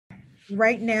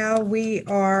Right now, we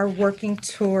are working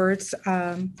towards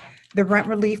the rent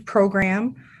relief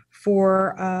program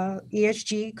for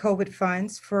ESG COVID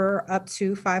funds for up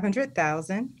to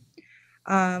 500,000.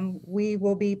 We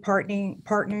will be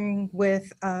partnering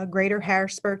with Greater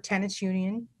Harrisburg Tenants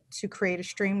Union to create a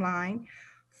streamline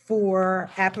for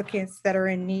applicants that are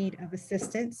in need of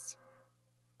assistance.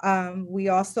 We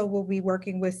also will be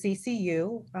working with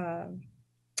CCU,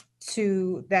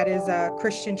 that is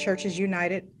Christian Churches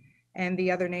United, and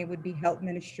the other name would be Help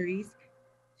Ministries,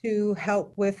 to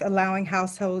help with allowing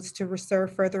households to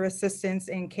reserve further assistance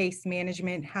in case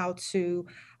management, how to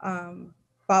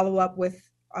follow up with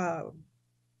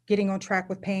getting on track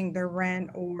with paying their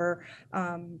rent, or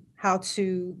how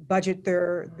to budget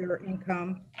their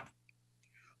income.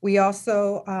 We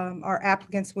also, our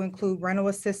applicants will include rental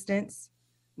assistance,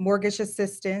 mortgage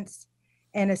assistance,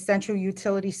 and essential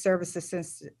utility service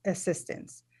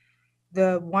assistance.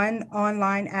 The one-time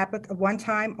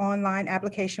online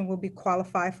application will be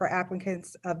qualified for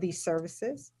applicants of these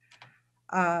services.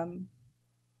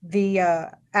 The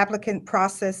applicant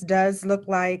process does look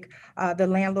like the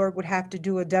landlord would have to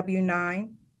do a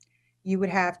W-9. You would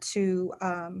have to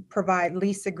provide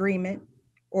lease agreement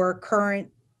or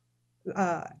current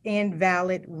and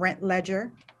valid rent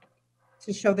ledger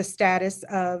to show the status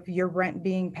of your rent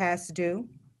being past due.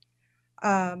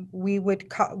 We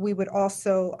would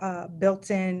also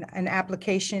built in an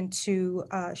application to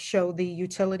show the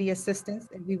utility assistance,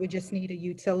 and we would just need a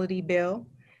utility bill.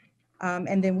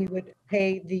 And then we would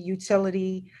pay the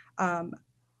utility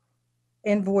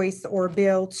invoice or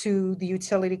bill to the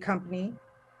utility company.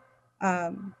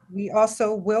 We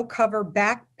also will cover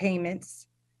back payments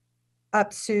up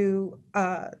to,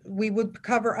 we would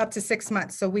cover up to 6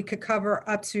 months. So we could cover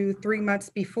up to 3 months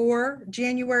before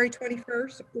January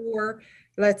 21st, or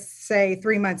let's say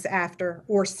 3 months after,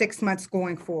 or 6 months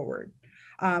going forward,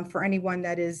 for anyone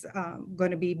that is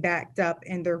going to be backed up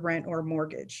in their rent or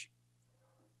mortgage.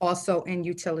 Also in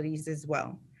utilities as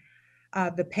well.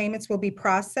 The payments will be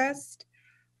processed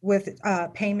with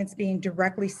payments being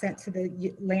directly sent to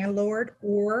the landlord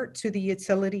or to the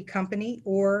utility company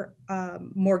or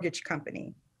mortgage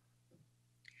company.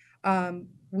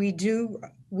 We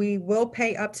will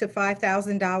pay up to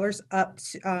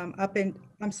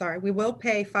 $5,000 we will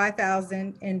pay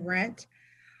 $5,000 in rent.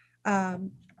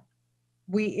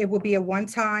 It will be a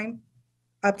one-time,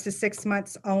 up to 6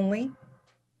 months only.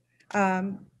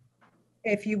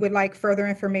 If you would like further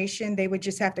information, they would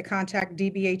just have to contact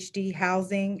DBHD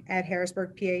Housing at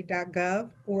harrisburgpa.gov,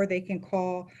 or they can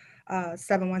call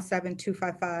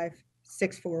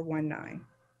 717-255-6419.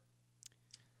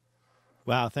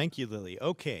 Wow, thank you, Lillie.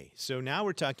 Okay, so now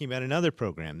we're talking about another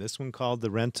program, this one called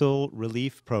the Rental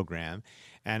Relief Program.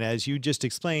 And as you just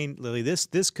explained, Lillie,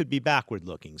 this could be backward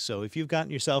looking. So if you've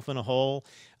gotten yourself in a hole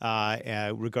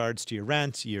regards to your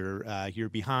rent, you're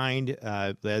behind,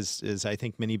 as I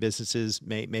think many businesses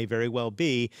may very well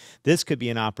be, this could be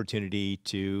an opportunity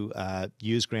to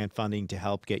use grant funding to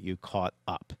help get you caught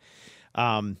up.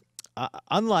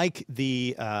 Unlike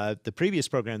the previous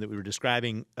program that we were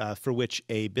describing, for which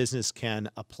a business can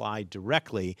apply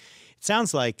directly, it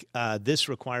sounds like this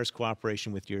requires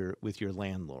cooperation with your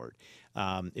landlord.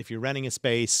 If you're renting a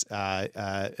space,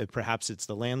 perhaps it's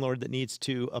the landlord that needs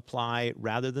to apply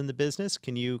rather than the business.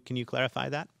 Can you clarify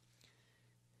that?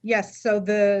 Yes, so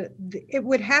it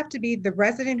would have to be the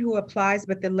resident who applies,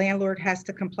 but the landlord has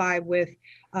to comply with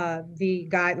the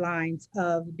guidelines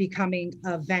of becoming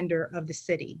a vendor of the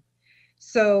city.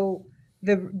 So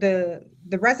the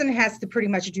resident has to pretty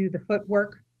much do the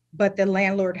footwork, but the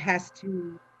landlord has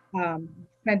to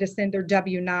send their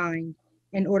W-9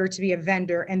 in order to be a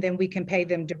vendor, and then we can pay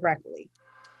them directly.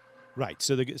 Right.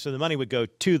 So the money would go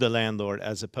to the landlord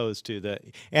as opposed to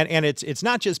and it's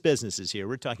not just businesses here.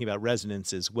 We're talking about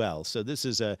residents as well. So this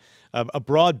is a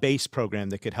broad-based program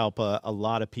that could help a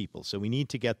lot of people. So we need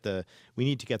to get the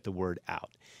word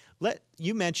out.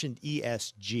 You mentioned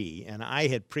ESG, and I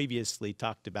had previously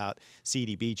talked about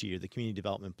CDBG, or the Community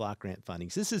Development Block Grant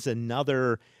fundings. This is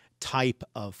another type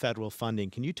of federal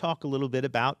funding. Can you talk a little bit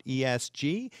about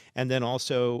ESG, and then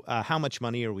also how much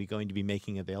money are we going to be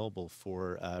making available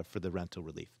for the rental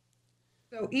relief?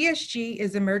 So ESG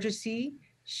is Emergency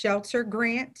Shelter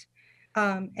Grant,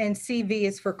 and CV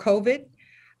is for COVID.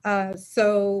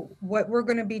 So what we're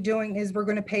going to be doing is we're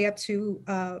going to pay up to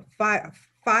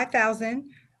 $5,000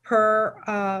 per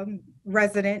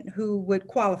resident who would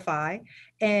qualify,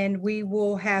 and we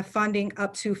will have funding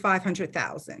up to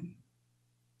 $500,000.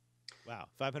 Wow,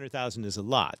 500,000 is a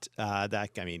lot. I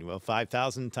mean, well,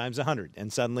 5,000 times 100,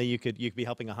 and suddenly you could be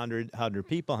helping 100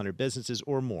 people, 100 businesses,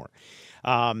 or more,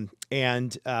 and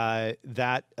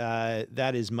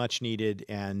that is much needed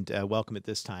and welcome at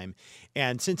this time.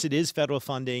 And since it is federal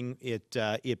funding,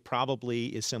 it probably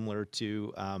is similar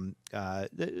to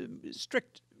the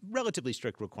relatively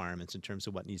strict requirements in terms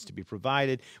of what needs to be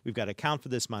provided. We've got to account for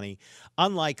this money.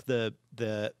 Unlike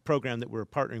the program that we're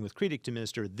partnering with CREDIC to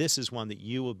administer, this is one that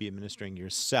you will be administering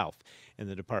yourself in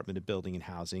the Department of Building and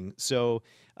Housing. So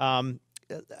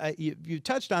you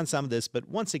touched on some of this, but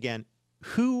once again,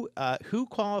 who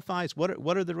qualifies?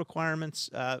 What are the requirements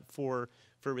for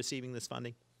receiving this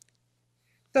funding?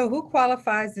 So who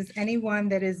qualifies is anyone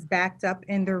that is backed up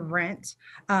in their rent.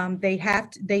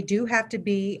 They do have to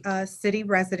be city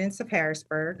residents of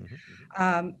Harrisburg.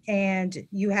 And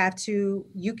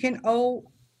you can owe,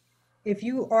 if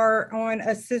you are on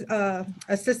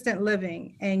assistant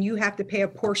living and you have to pay a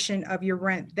portion of your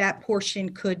rent, that portion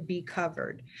could be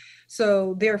covered.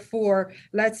 So therefore,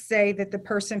 let's say that the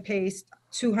person pays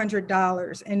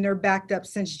 $200 and they're backed up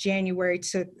since January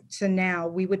to now,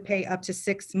 we would pay up to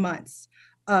 6 months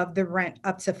of the rent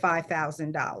up to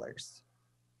 $5,000.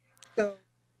 So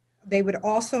they would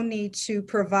also need to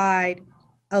provide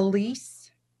a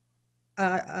lease,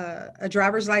 a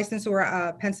driver's license or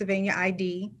a Pennsylvania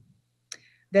ID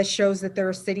that shows that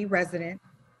they're a city resident.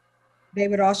 They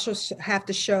would also have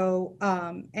to show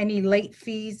any late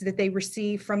fees that they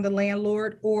receive from the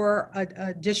landlord or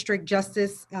a district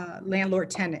justice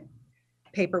landlord tenant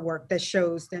paperwork that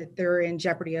shows that they're in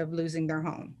jeopardy of losing their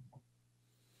home.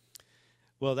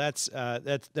 Well, that's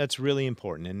really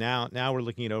important. And now we're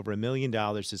looking at over $1 million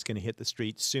that's going to hit the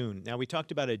street soon. Now, we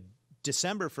talked about a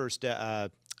December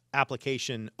 1st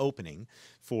application opening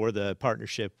for the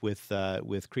partnership with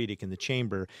CREDIC and the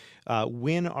Chamber.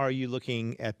 When are you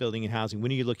looking at Building and Housing?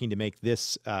 When are you looking to make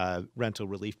this rental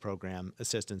relief program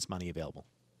assistance money available?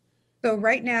 So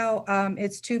right now,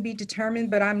 it's to be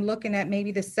determined, but I'm looking at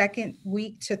maybe the second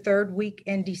week to third week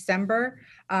in December.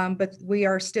 But we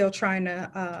are still trying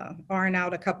to iron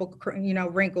out a couple,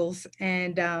 wrinkles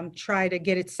and try to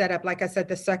get it set up, like I said,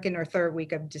 the second or third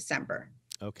week of December.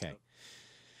 Okay.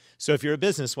 So if you're a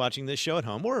business watching this show at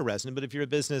home, or a resident, but if you're a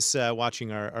business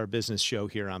watching our business show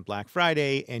here on Black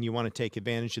Friday and you want to take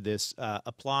advantage of this,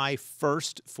 apply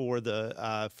first for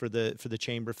the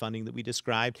chamber funding that we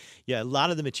described. Yeah, a lot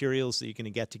of the materials that you're going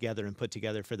to get together and put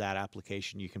together for that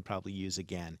application you can probably use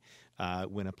again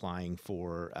when applying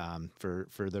for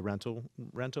the rental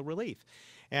relief.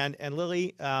 And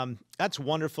Lillie, that's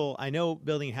wonderful. I know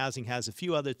Building and Housing has a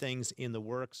few other things in the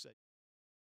works.